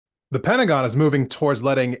The Pentagon is moving towards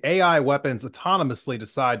letting AI weapons autonomously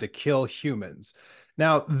decide to kill humans.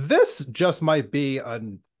 Now, this just might be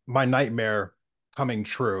my nightmare coming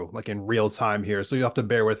true, like in real time here. So you have to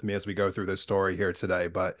bear with me as we go through this story here today.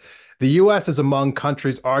 But the US is among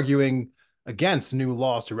countries arguing against new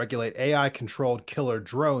laws to regulate AI-controlled killer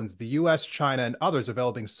drones. The US, China, and others are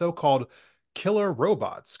developing so-called killer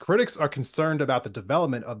robots. Critics are concerned about the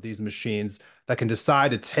development of these machines that can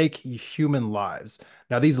decide to take human lives.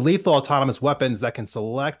 Now, these lethal autonomous weapons that can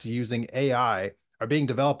select using AI are being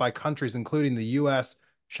developed by countries including the US,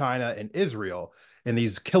 China, and Israel. And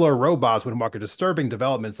these killer robots would mark a disturbing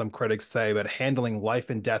development, some critics say, but handling life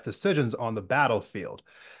and death decisions on the battlefield.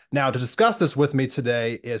 Now, to discuss this with me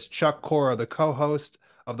today is Chuck Cora, the co-host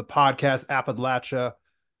of the podcast Appalachia.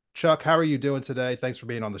 Chuck, how are you doing today? Thanks for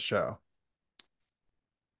being on the show.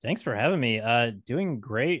 Thanks for having me. Doing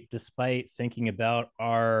great despite thinking about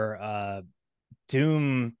our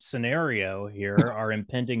doom scenario here, our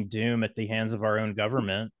impending doom at the hands of our own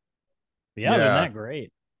government. But yeah, other than Yeah. that,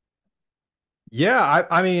 great. Yeah,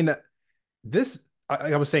 I mean, this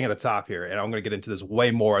I was saying at the top here, and I'm going to get into this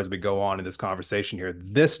way more as we go on in this conversation here.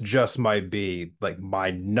 This just might be like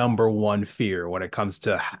my number one fear when it comes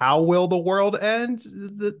to how will the world end.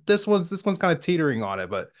 This one's kind of teetering on it,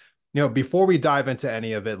 but before we dive into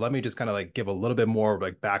any of it, let me just kind of like give a little bit more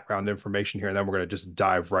like background information here, and then we're going to just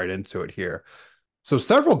dive right into it here. So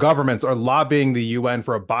several governments are lobbying the UN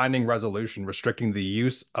for a binding resolution restricting the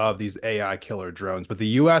use of these AI killer drones. But the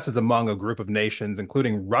US is among a group of nations,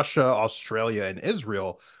 including Russia, Australia, and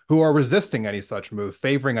Israel, who are resisting any such move,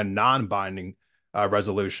 favoring a non-binding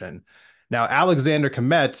resolution. Now, Alexander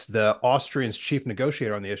Komet, the Austrian's chief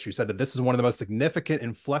negotiator on the issue, said that this is one of the most significant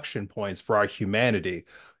inflection points for our humanity.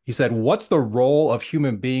 He said, "What's the role of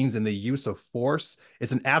human beings in the use of force?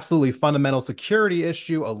 It's an absolutely fundamental security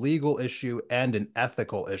issue, a legal issue, and an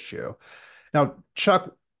ethical issue." Now,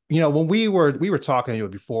 Chuck, when we were talking,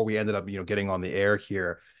 before we ended up, getting on the air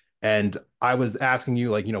here, and I was asking you,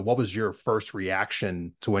 like, what was your first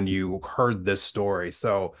reaction to when you heard this story?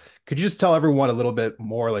 So could you just tell everyone a little bit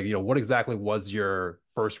more, like, what exactly was your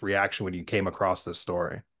first reaction when you came across this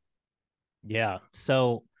story? Yeah.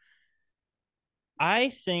 So I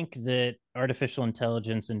think that artificial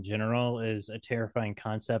intelligence in general is a terrifying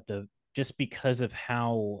concept of just because of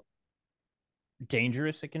how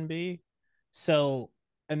dangerous it can be. So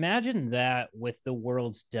imagine that with the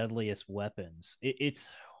world's deadliest weapons. It's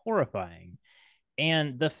horrifying.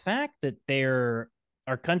 And the fact that there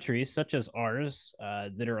are countries such as ours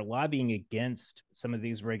that are lobbying against some of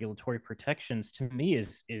these regulatory protections to me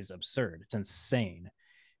is absurd. It's insane.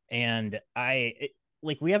 And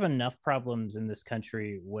like we have enough problems in this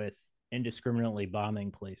country with indiscriminately bombing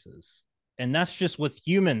places. And that's just with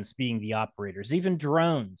humans being the operators, even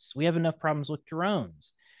drones. We have enough problems with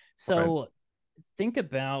drones. Right. So think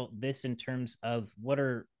about this in terms of what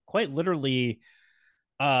are quite literally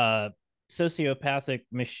uh sociopathic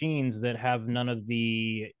machines that have none of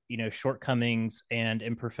the shortcomings and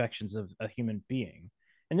imperfections of a human being.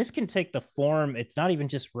 And this can take the form, it's not even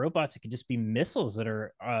just robots, it could just be missiles that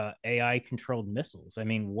are AI controlled missiles. I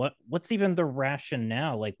mean, what's even the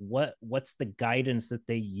rationale? Like what's the guidance that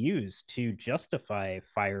they use to justify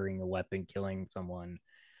firing a weapon, killing someone?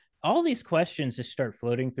 All these questions just start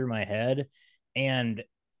floating through my head, and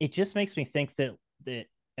it just makes me think that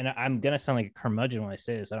and I'm gonna sound like a curmudgeon when I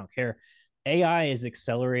say this, I don't care. AI is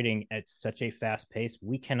accelerating at such a fast pace,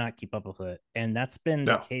 we cannot keep up with it. And that's been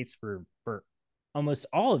the No. case for almost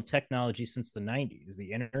all of technology since the 90s,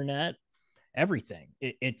 the internet, everything.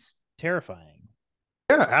 It's terrifying.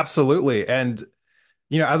 Yeah, absolutely. And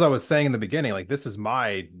as I was saying in the beginning, like this is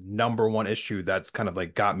my number one issue that's kind of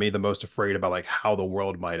like got me the most afraid about like how the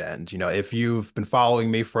world might end. If you've been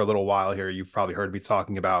following me for a little while here, you've probably heard me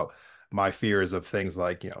talking about my fears of things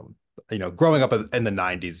like, growing up in the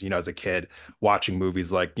 90s, as a kid, watching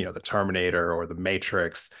movies like, The Terminator or The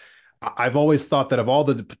Matrix. I've always thought that of all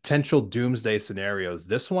the potential doomsday scenarios,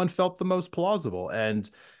 this one felt the most plausible. And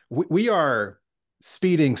we are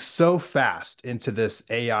speeding so fast into this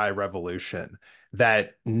AI revolution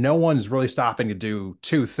that no one's really stopping to do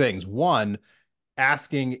two things. One,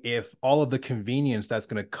 asking if all of the convenience that's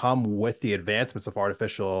going to come with the advancements of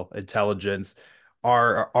artificial intelligence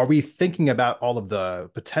are we thinking about all of the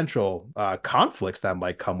potential conflicts that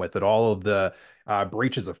might come with it, all of the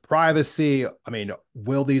breaches of privacy? I mean,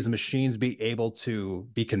 will these machines be able to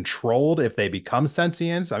be controlled if they become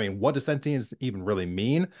sentient? I mean, what does sentience even really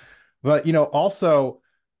mean? But also,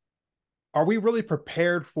 are we really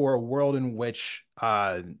prepared for a world in which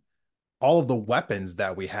all of the weapons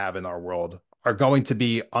that we have in our world are going to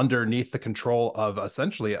be underneath the control of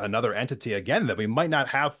essentially another entity again that we might not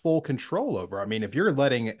have full control over. I mean, if you're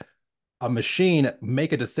letting a machine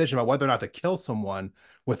make a decision about whether or not to kill someone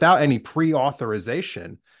without any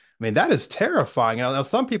pre-authorization, I mean, that is terrifying. Now,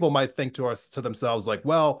 some people might think to themselves like,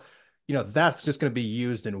 well, that's just going to be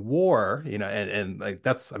used in war, and like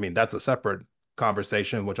that's, I mean, that's a separate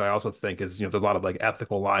conversation, which I also think is, there's a lot of like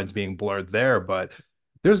ethical lines being blurred there, but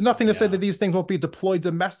there's Oh nothing to say that yeah. these things won't be deployed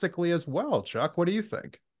domestically as well. Chuck, what do you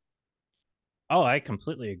think? Oh, I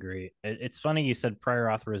completely agree. It's funny you said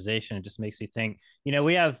prior authorization. It just makes me think,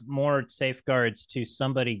 we have more safeguards to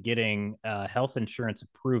somebody getting health insurance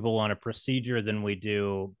approval on a procedure than we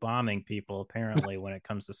do bombing people, apparently, when it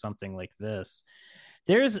comes to something like this.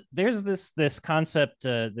 There's this concept,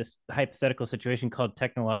 this hypothetical situation called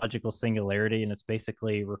technological singularity, and it's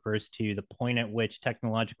basically refers to the point at which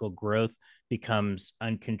technological growth becomes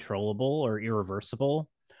uncontrollable or irreversible.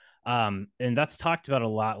 And that's talked about a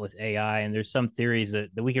lot with AI. And there's some theories that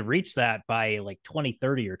we could reach that by like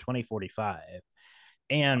 2030 or 2045.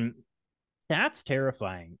 And that's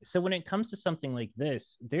terrifying. So when it comes to something like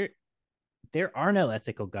this, there are no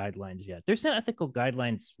ethical guidelines yet. There's no ethical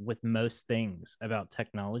guidelines with most things about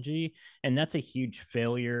technology, and that's a huge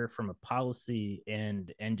failure from a policy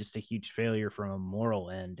and just a huge failure from a moral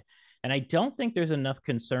end. And I don't think there's enough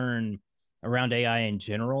concern around AI in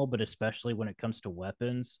general, but especially when it comes to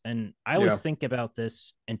weapons. And I Yeah. always think about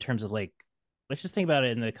this in terms of like, let's just think about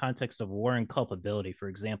it in the context of war and culpability. For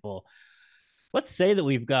example, let's say that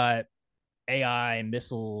we've got AI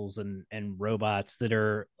missiles and robots that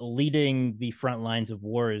are leading the front lines of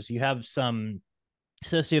wars. You have some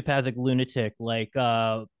sociopathic lunatic like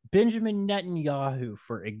Benjamin Netanyahu,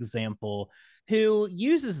 for example, who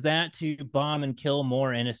uses that to bomb and kill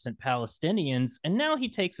more innocent Palestinians. And now he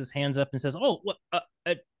takes his hands up and says, "Oh,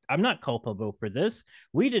 I'm not culpable for this.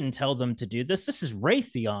 We didn't tell them to do this. This is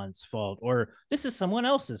Raytheon's fault, or this is someone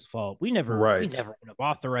else's fault. We Right. never would have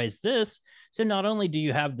authorized this." So not only do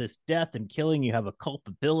you have this death and killing, you have a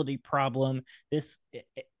culpability problem. This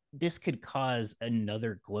could cause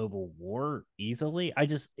another global war easily.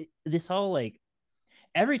 This all like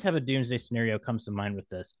every type of doomsday scenario comes to mind with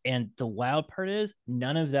this. And the wild part is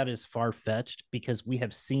none of that is far fetched because we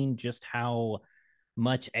have seen just how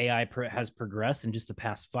much AI has progressed in just the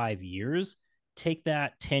past 5 years. Take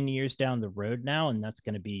that 10 years down the road now, and that's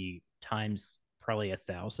going to be times probably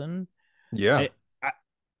 1,000. Yeah. It, I,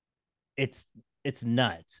 it's it's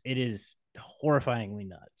nuts. It is horrifyingly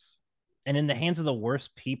nuts. And in the hands of the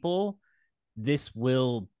worst people, this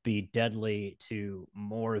will be deadly to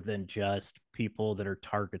more than just people that are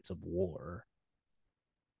targets of war.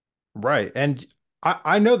 Right. And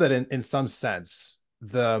I know that in some sense,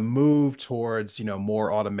 the move towards,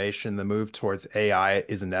 more automation, the move towards AI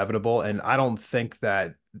is inevitable. And I don't think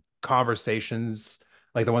that conversations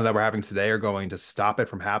like the one that we're having today are going to stop it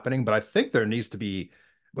from happening. But I think we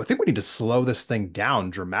need to slow this thing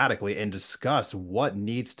down dramatically and discuss what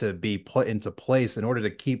needs to be put into place in order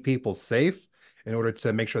to keep people safe, in order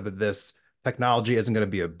to make sure that this technology isn't going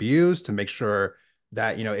to be abused, to make sure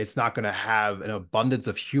that it's not going to have an abundance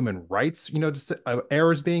of human rights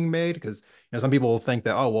errors being made, because some people will think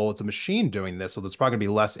that, oh well, it's a machine doing this, so there's probably going to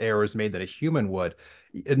be less errors made than a human would.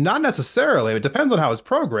 Not necessarily. It depends on how it's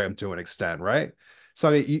programmed to an extent, right? So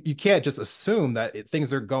I mean, you can't just assume that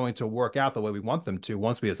things are going to work out the way we want them to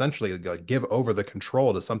once we essentially give over the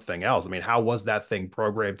control to something else. I mean, how was that thing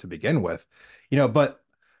programmed to begin with? But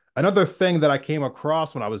another thing that I came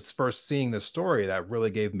across when I was first seeing this story that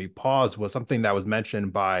really gave me pause was something that was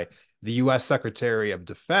mentioned by the U.S. Secretary of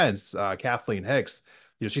Defense, Kathleen Hicks.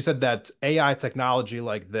 She said that AI technology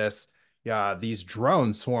like this, these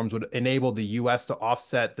drone swarms would enable the U.S. to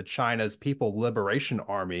offset the China's People Liberation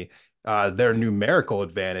Army, their numerical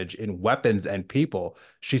advantage in weapons and people.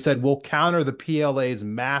 She said, "We'll counter the PLA's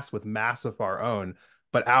mass with mass of our own,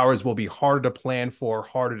 but ours will be harder to plan for,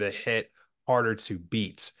 harder to hit, harder to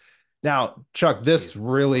beat." Now, Chuck, Jesus Christ.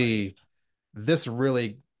 this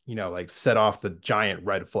really, like set off the giant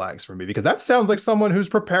red flags for me, because that sounds like someone who's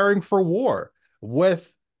preparing for war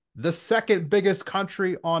with the second biggest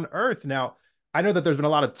country on earth. Now, I know that there's been a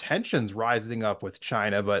lot of tensions rising up with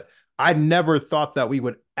China, but I never thought that we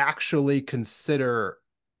would actually consider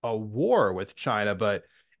a war with China. But,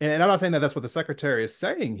 and I'm not saying that that's what the secretary is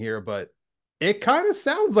saying here, but it kind of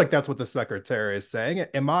sounds like that's what the secretary is saying.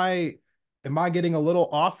 Am I getting a little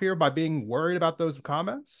off here by being worried about those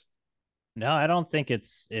comments? No, I don't think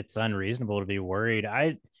it's unreasonable to be worried.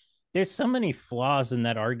 I There's so many flaws in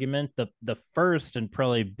that argument. The first and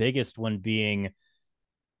probably biggest one being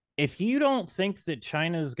if you don't think that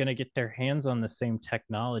China is going to get their hands on the same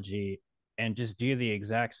technology and just do the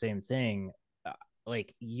exact same thing,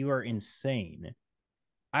 like you are insane.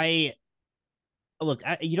 I look,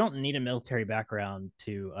 you don't need a military background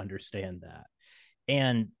to understand that.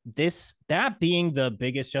 And this that being the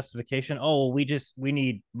biggest justification, oh, we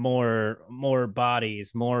need more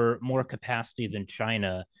bodies, more capacity than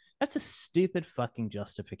China. That's a stupid fucking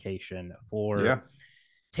justification for Yeah.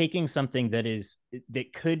 taking something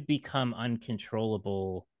that could become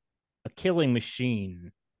uncontrollable, a killing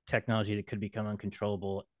machine technology that could become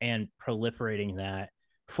uncontrollable, and proliferating that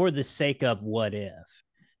for the sake of what if.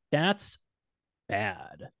 That's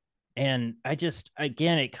bad. And I just,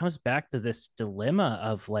 again, it comes back to this dilemma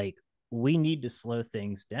of like, we need to slow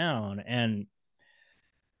things down. And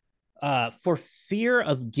for fear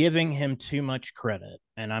of giving him too much credit,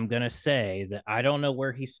 and I'm going to say that I don't know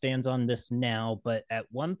where he stands on this now, but at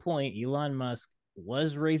one point, Elon Musk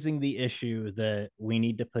was raising the issue that we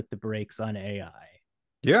need to put the brakes on AI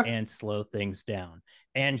Yeah. and slow things down.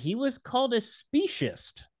 And he was called a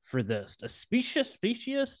speciesist for this. A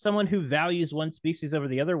speciesist, someone who values one species over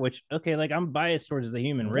the other, which, okay, like I'm biased towards the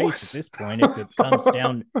human race at What? this point. If it comes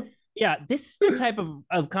down, yeah, this is the type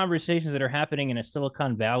of conversations that are happening in a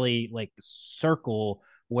Silicon Valley like circle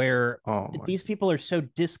where Oh my. these people are so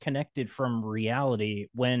disconnected from reality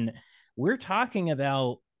when we're talking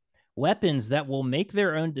about weapons that will make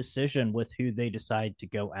their own decision with who they decide to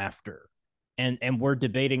go after. And we're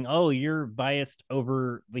debating, oh, you're biased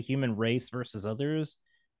over the human race versus others.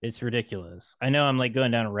 It's ridiculous. I know I'm like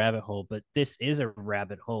going down a rabbit hole, but this is a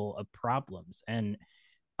rabbit hole of problems. And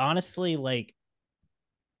honestly, like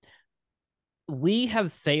we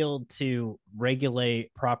have failed to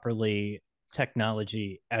regulate properly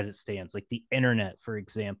technology as it stands, like the internet, for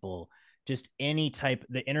example, just any type,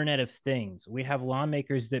 the internet of things. We have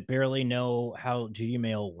lawmakers that barely know how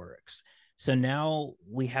Gmail works. So now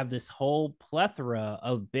we have this whole plethora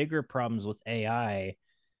of bigger problems with AI,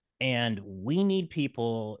 and we need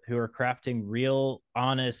people who are crafting real,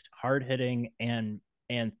 honest, hard hitting, and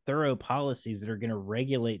thorough policies that are going to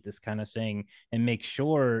regulate this kind of thing and make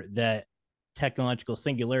sure that technological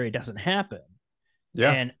singularity doesn't happen.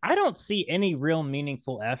 Yeah. And I don't see any real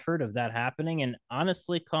meaningful effort of that happening. And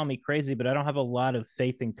honestly, call me crazy, but I don't have a lot of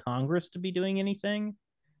faith in Congress to be doing anything.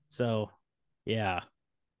 So, yeah.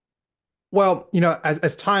 Well,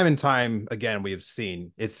 as time and time again we have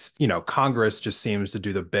seen, it's, Congress just seems to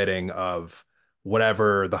do the bidding of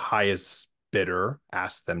whatever the highest bidder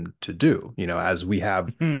asks them to do. As we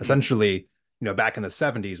have essentially, back in the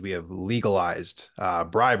 70s, we have legalized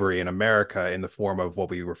bribery in America in the form of what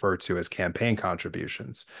we refer to as campaign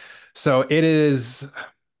contributions. So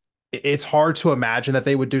it's hard to imagine that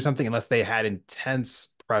they would do something unless they had intense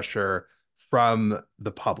pressure from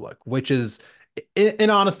the public, which is, and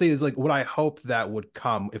honestly, is like what I hope that would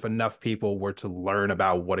come if enough people were to learn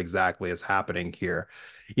about what exactly is happening here.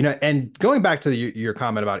 And going back to your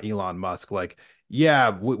comment about Elon Musk, like, yeah,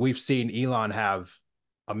 we've seen Elon have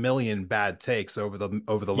a million bad takes over the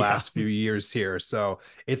Yeah. last few years here. So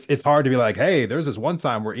it's hard to be like, hey, there's this one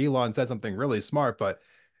time where Elon said something really smart, but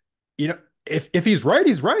if he's right,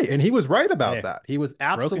 he's right, and he was right about Hey, that. He was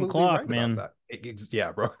broken absolutely clock, right about man. that.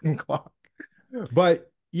 Yeah, broken clock. But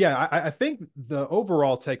yeah, I think the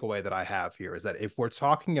overall takeaway that I have here is that if we're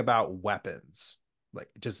talking about weapons, like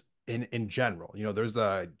just in general, there's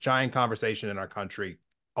a giant conversation in our country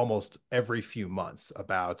almost every few months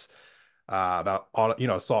about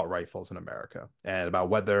assault rifles in America and about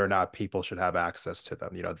whether or not people should have access to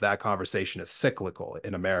them. That conversation is cyclical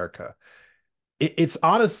in America. It's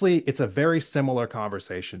honestly, it's a very similar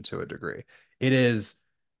conversation to a degree. It is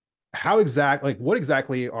what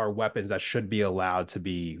exactly are weapons that should be allowed to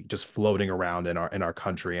be just floating around in our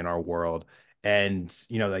country, in our world? And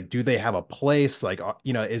like, do they have a place? Like,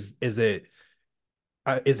 is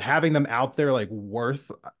having them out there like worth,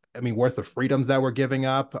 I mean, worth the freedoms that we're giving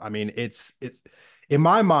up? I mean, it's in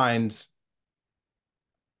my mind,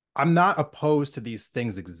 I'm not opposed to these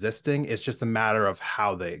things existing. It's just a matter of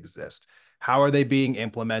how they exist. How are they being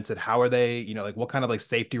implemented? How are they, like what kind of like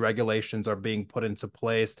safety regulations are being put into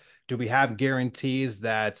place? Do we have guarantees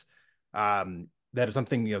that if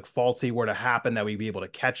something faulty were to happen, that we'd be able to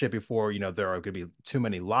catch it before there are going to be too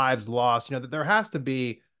many lives lost? That there has to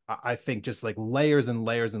be, I think, just like layers and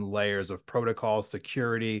layers and layers of protocols,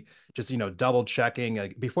 security, just double checking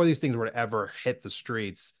like, before these things were to ever hit the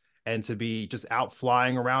streets and to be just out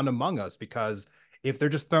flying around among us. Because if they're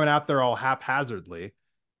just thrown out there all haphazardly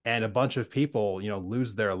and a bunch of people,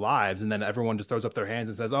 lose their lives, and then everyone just throws up their hands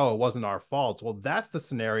and says, oh, it wasn't our fault. Well, that's the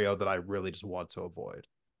scenario that I really just want to avoid.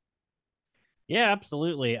 Yeah,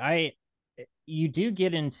 absolutely. You do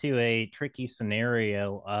get into a tricky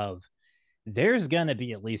scenario of there's going to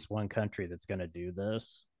be at least one country that's going to do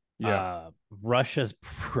this. Yeah. Russia's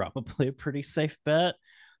probably a pretty safe bet.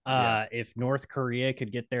 Yeah. If North Korea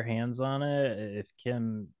could get their hands on it, if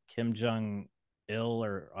Kim Jong Il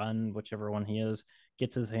or Un, whichever one he is,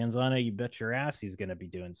 gets his hands on it, you bet your ass he's going to be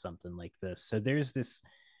doing something like this. So there's this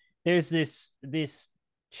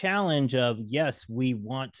challenge of, yes, we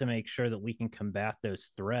want to make sure that we can combat those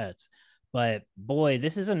threats, but boy,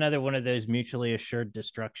 this is another one of those mutually assured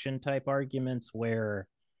destruction type arguments where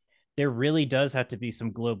there really does have to be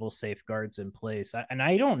some global safeguards in place. And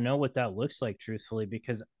I don't know what that looks like, truthfully,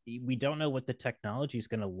 because we don't know what the technology is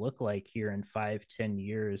going to look like here in 5-10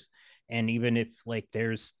 years. And even if like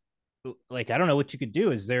there's like, I don't know what you could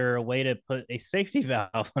do. Is there a way to put a safety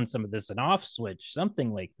valve on some of this, an off switch,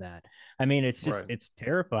 something like that? I mean, it's just, Right. it's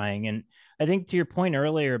terrifying. And I think to your point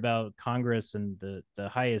earlier about Congress and the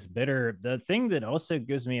highest bidder, the thing that also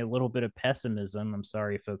gives me a little bit of pessimism, I'm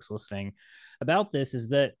sorry, folks listening, about this is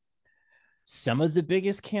that some of the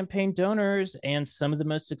biggest campaign donors and some of the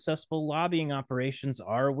most successful lobbying operations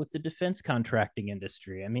are with the defense contracting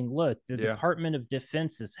industry. I mean, look, the Yeah. Department of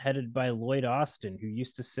Defense is headed by Lloyd Austin, who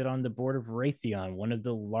used to sit on the board of Raytheon, one of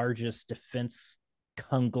the largest defense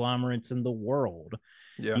conglomerates in the world.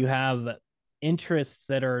 Yeah. You have interests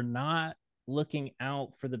that are not looking out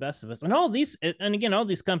for the best of us, and all these, and again, all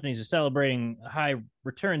these companies are celebrating high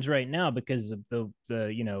returns right now because of the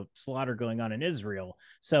slaughter going on in Israel.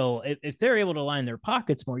 So if they're able to line their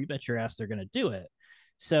pockets more, you bet your ass they're going to do it.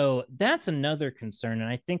 So that's another concern, and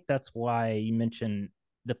I think that's why you mentioned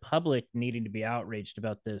the public needing to be outraged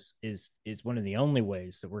about this is one of the only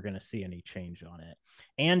ways that we're going to see any change on it.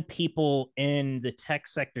 And people in the tech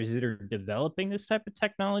sectors that are developing this type of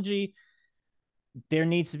technology, there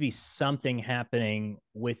needs to be something happening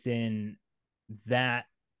within that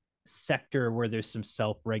sector where there's some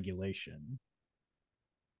self-regulation.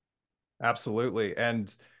 Absolutely.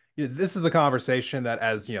 And this is a conversation that,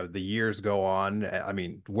 as the years go on, I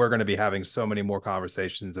mean, we're going to be having so many more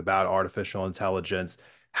conversations about artificial intelligence,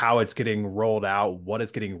 how it's getting rolled out, what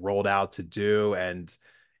it's getting rolled out to do. And,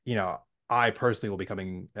 you know, I personally will be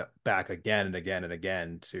coming back again and again and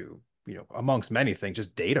again to, amongst many things,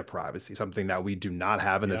 just data privacy, something that we do not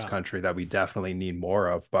have in this Yeah. country that we definitely need more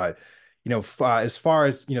of. But as far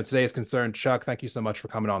as today is concerned, Chuck, thank you so much for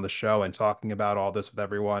coming on the show and talking about all this with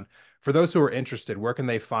everyone. For those who are interested, where can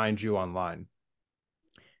they find you online?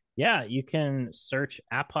 Yeah, you can search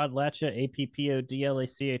Apodlachia,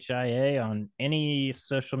 Appodlachia, on any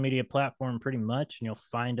social media platform pretty much, and you'll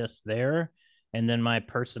find us there. And then my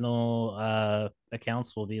personal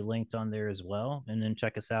accounts will be linked on there as well. And then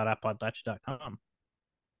check us out, apodlachia.com.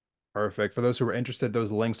 Perfect. For those who are interested,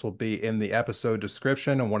 those links will be in the episode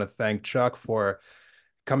description. I want to thank Chuck for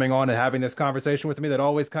coming on and having this conversation with me that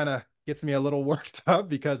always kind of gets me a little worked up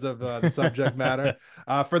because of the subject matter.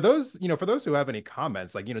 For those who have any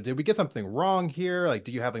comments, like, did we get something wrong here? Like,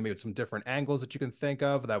 do you have maybe some different angles that you can think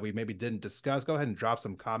of that we maybe didn't discuss? Go ahead and drop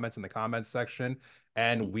some comments in the comments section,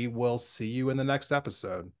 and we will see you in the next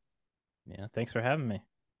episode. Yeah, thanks for having me.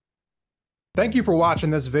 Thank you for watching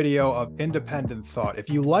this video of Independent Thought. If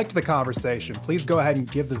you liked the conversation, please go ahead and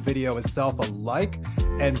give the video itself a like,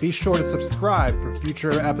 and be sure to subscribe for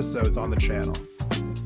future episodes on the channel.